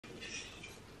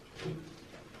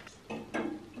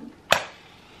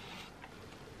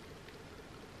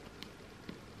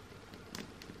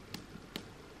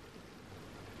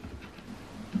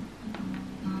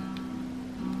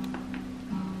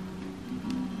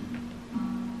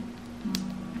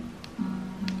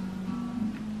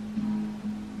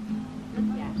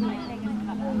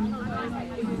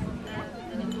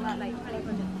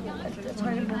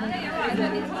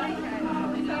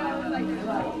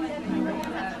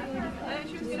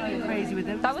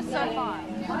That was so fun.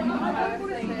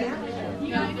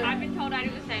 I've been told I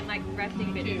do the same, like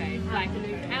resting bitch face, like,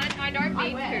 and I don't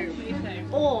mean to.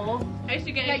 Or I used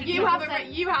to get. like you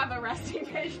have a resting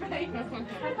bitch face.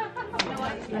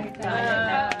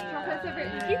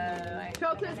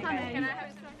 Chocolate's coming.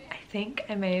 I think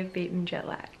I may have beaten jet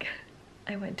lag.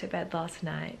 I went to bed last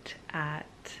night at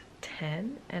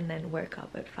 10 and then woke up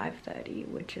at 5:30,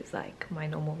 which is like my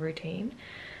normal routine.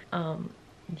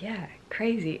 Yeah,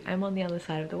 crazy. I'm on the other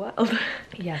side of the world.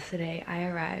 Yesterday I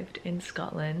arrived in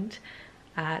Scotland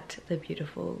at the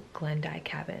beautiful Glendie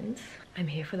Cabins. I'm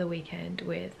here for the weekend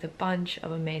with a bunch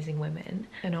of amazing women,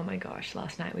 and oh my gosh,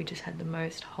 last night we just had the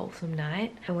most wholesome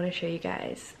night. I want to show you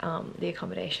guys the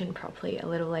accommodation properly a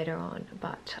little later on,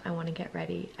 but I want to get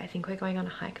ready. I think we're going on a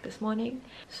hike this morning,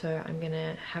 so I'm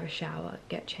gonna have a shower,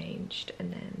 get changed,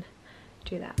 and then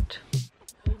do that.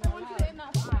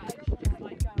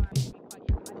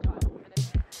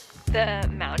 The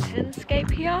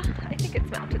mountainscape here, I think it's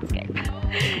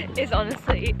mountainscape, is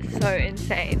honestly so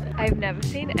insane. I've never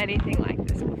seen anything like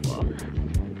this before.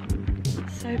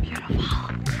 So beautiful.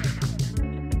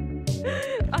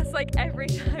 Us, like, every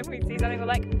time we see something we're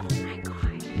like, oh my god.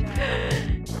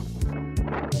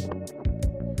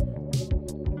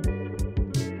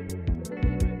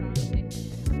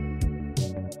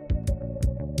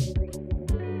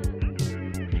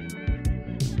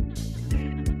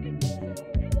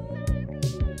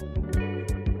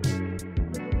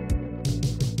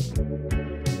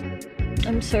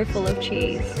 I'm so full of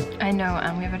cheese. I know,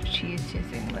 and we have a cheese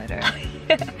tasting later.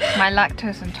 My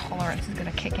lactose intolerance is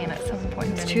gonna kick in at some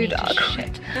point. It's too dark.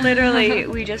 Shit. Literally,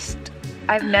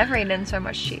 I've never eaten so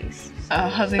much cheese.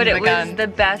 But it was the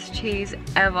best cheese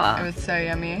ever. It was so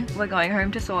yummy. We're going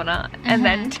home to sauna and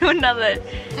then to another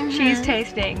cheese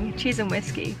tasting, cheese and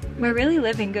whiskey. We're really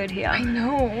living good here. I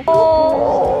know.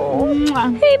 Oh,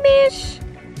 hey Mish.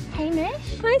 Hey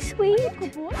Mish. Hi sweet.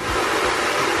 Good boy.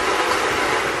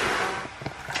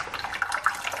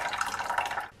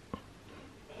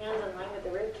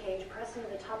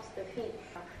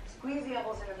 Squeeze the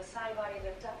elbows into the side body,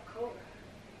 lift up, cobra.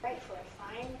 Right foot,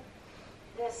 find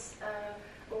this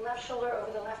left shoulder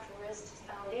over the left wrist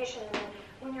foundation, and then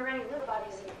when you're ready, lift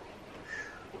bodies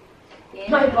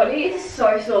in. My body is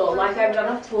so sore, like I've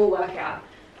done a full workout.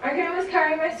 I reckon I was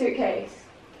carrying my suitcase.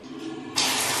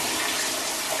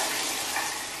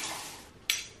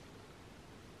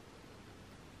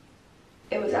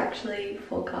 It was actually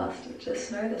forecast to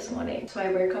snow this morning, so I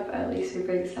woke up early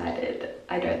super excited.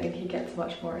 I don't think it gets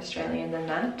much more Australian than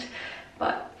that,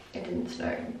 but it didn't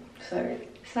snow, so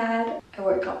sad. I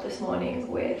woke up this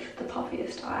morning with the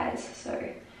puffiest eyes, so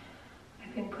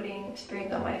I've been putting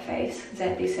spoons on my face.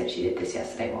 Zandy said she did this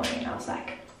yesterday morning, and I was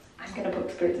like, I'm gonna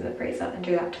put spoons in the freezer and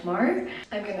do that tomorrow.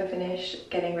 I'm gonna finish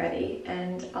getting ready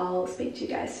and I'll speak to you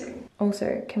guys soon.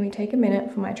 Also, can we take a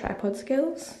minute for my tripod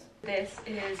skills? This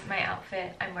is my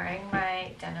outfit. I'm wearing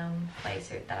my denim play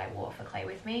suit that I wore for Clay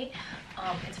with me.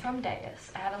 It's from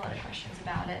Deus. I had a lot of questions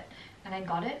about it, and I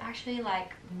got it actually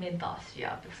like mid last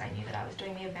year because I knew that I was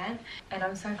doing the event, and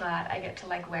I'm so glad I get to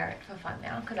like wear it for fun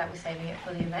now because I was saving it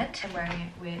for the event. I'm wearing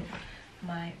it with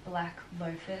my black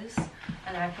loafers,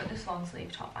 and I put this long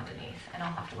sleeve top underneath, and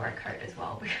I'll have to wear a coat as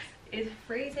well because it's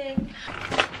freezing.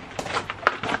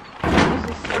 This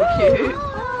is so cute.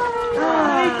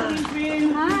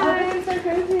 Hi, so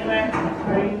crazy. I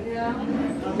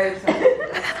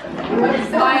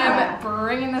am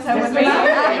bringing this home with me.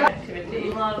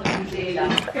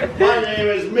 My name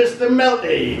is Mr.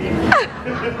 Melty.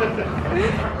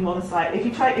 On the side. If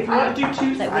you want to do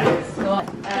two sides.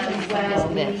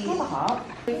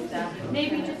 Where's this?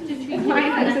 Maybe just to treat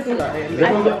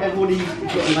Everybody's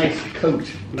got a nice coat,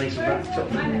 nice wrap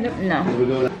top. No. We're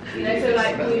going.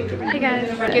 Hey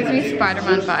guys. Gives me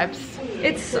Spider-Man vibes.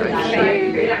 It's so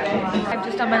cute. I've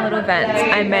just done my little vents.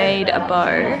 I made a bow.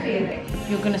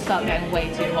 You're gonna start getting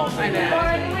way too hot. I know.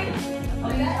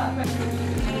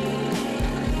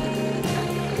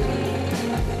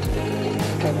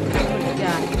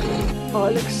 Yeah. Oh,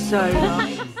 it looks so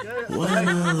nice.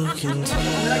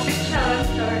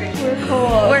 We're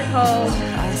cold. We're cold.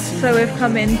 So we've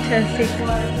come in to seek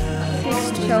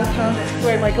shelter.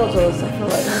 Wearing my goggles. I feel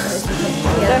like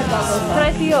Can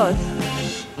I see yours?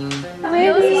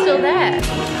 Yours is still there.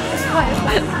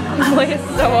 Moya's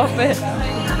so off it.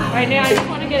 Right now, I just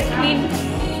want to get clean.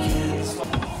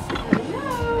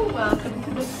 Hello, welcome to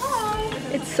the park.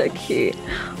 It's so cute.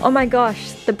 Oh my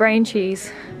gosh, the brain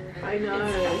cheese. I know.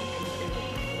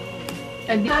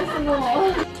 And nice and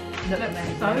more.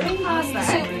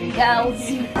 Soup girls.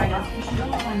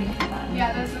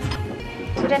 Yeah, there's this.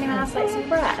 Would anyone else like some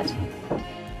bread?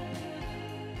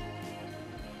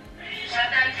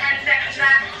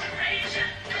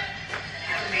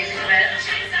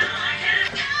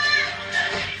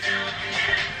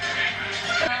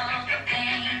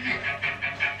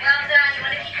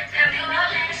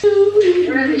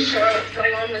 really sure what's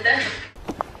going on with this.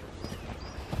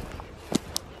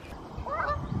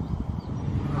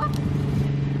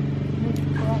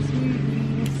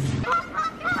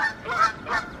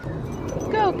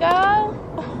 Go, girl.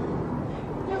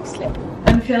 No slip.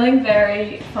 I'm feeling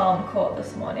very farm court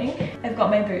this morning. I've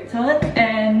got my boots on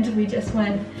and we just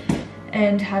went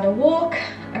and had a walk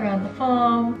around the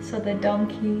farm, saw the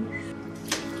donkeys.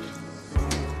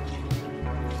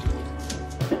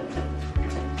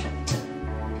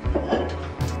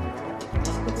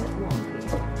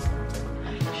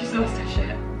 She's lost her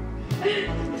shit.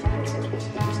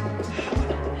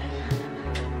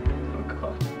 Oh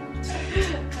god.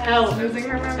 Hell, losing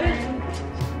her memory.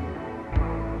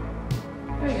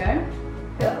 There we go.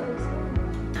 Yeah, that looks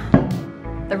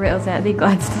good. The real Sandy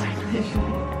Gladstone.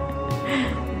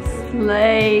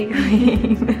 Slay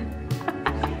queen.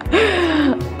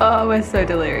 Oh, we're so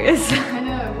delirious. I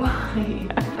know, why?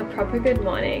 A proper good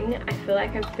morning. I feel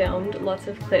like I've filmed lots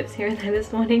of clips here and there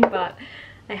this morning, but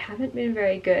I haven't been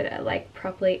very good at like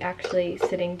properly actually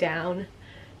sitting down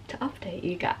to update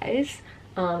you guys.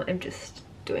 I'm just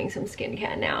doing some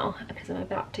skincare now because I'm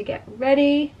about to get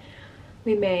ready.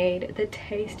 We made the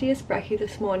tastiest brekkie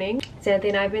this morning. Xanthi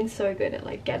and I have been so good at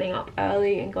like getting up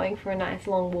early and going for a nice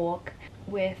long walk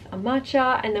with a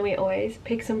matcha, and then we always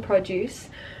pick some produce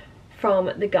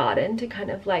from the garden to kind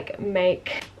of like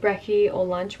make brekkie or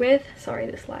lunch with. Sorry,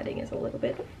 this lighting is a little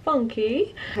bit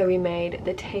funky. So we made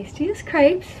the tastiest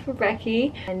crepes for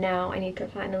brekkie, and now I need to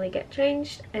finally get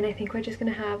changed, and I think we're just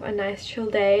gonna have a nice chill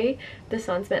day. The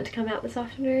sun's meant to come out this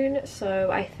afternoon,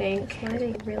 so I think this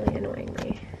lighting is really annoying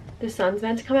me. The sun's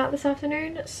meant to come out this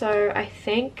afternoon, so I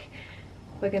think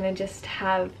we're gonna just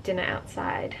have dinner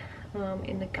outside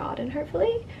in the garden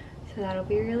hopefully, so that'll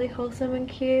be really wholesome and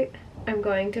cute. I'm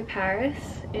going to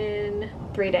Paris in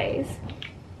 3 days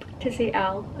to see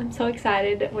Elle. I'm so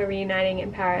excited. We're reuniting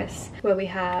in Paris where we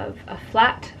have a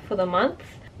flat for the month.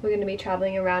 We're going to be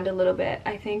traveling around a little bit.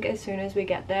 I think as soon as we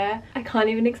get there, I can't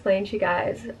even explain to you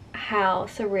guys how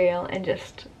surreal and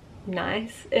just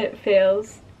nice it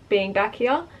feels being back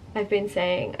here. I've been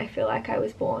saying I feel like I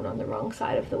was born on the wrong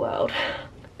side of the world.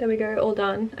 There we go, all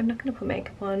done. I'm not going to put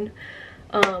makeup on.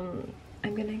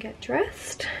 I'm going to get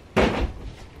dressed.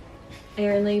 I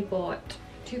only bought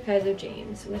 2 pairs of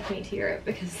jeans with me to Europe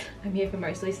because I'm here for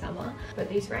mostly summer, but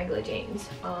these Wrangler jeans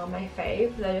are my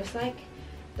fave. They're just like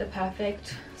the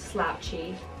perfect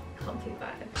slouchy, comfy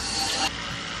vibe.